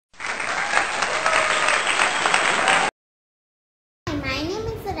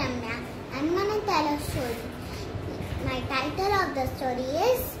the story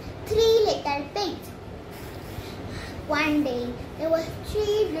is Three Little Pigs. One day there were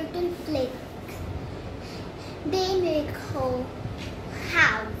three little pigs. They make a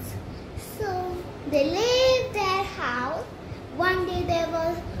house. So they lived their house. One day there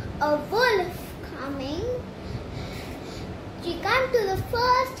was a wolf coming. She came to the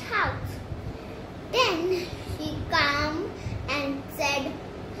first house. Then she came and said,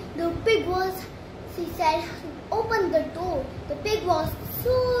 she said, open the door. The pig was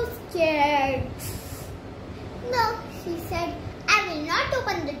so scared. No, she said, I will not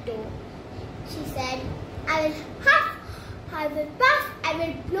open the door. She said, I will huff, I will puff, I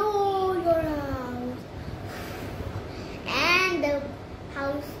will blow your house. And the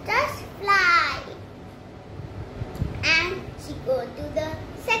house just fly. And she go to the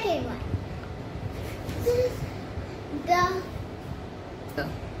second one.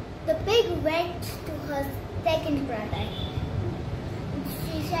 The pig went to her second brother.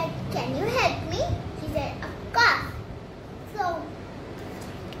 She said, can you help me? She said, of course. So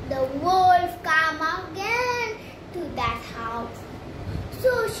the wolf came again to that house.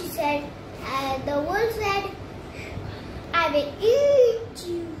 So she said, the wolf said, I will eat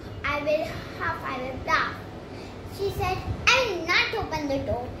you. I will huff, I will puff. She said, I will not open the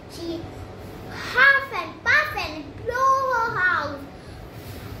door. She huff and puff and blow her house.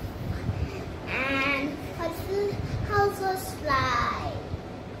 And her house was fly.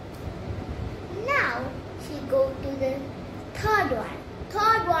 Now she go to the third one.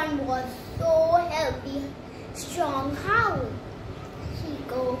 Third one was so healthy, strong house. She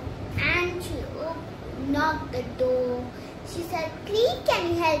go and she knocked the door. She said, please can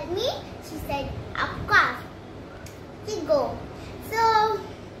you help me? She said, of course. She go. So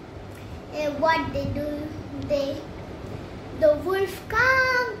what they do? The wolf come.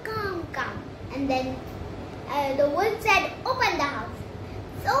 And then the wolf said, open the house.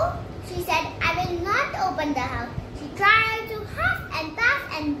 So she said, I will not open the house. She tried to huff and puff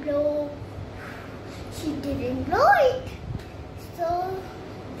and blow. She didn't blow it. So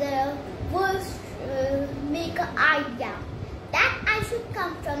the wolf make an idea that I should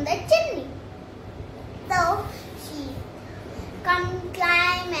come from the chimney. So she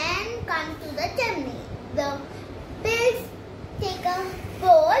climb and come to the chimney. The pigs take a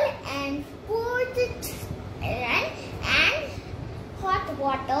bowl and put it and hot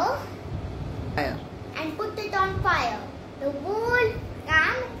water and put it on fire. The wolf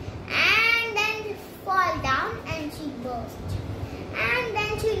come and then fall down and she burst. And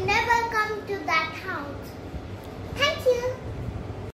then she never come to that house. Thank you.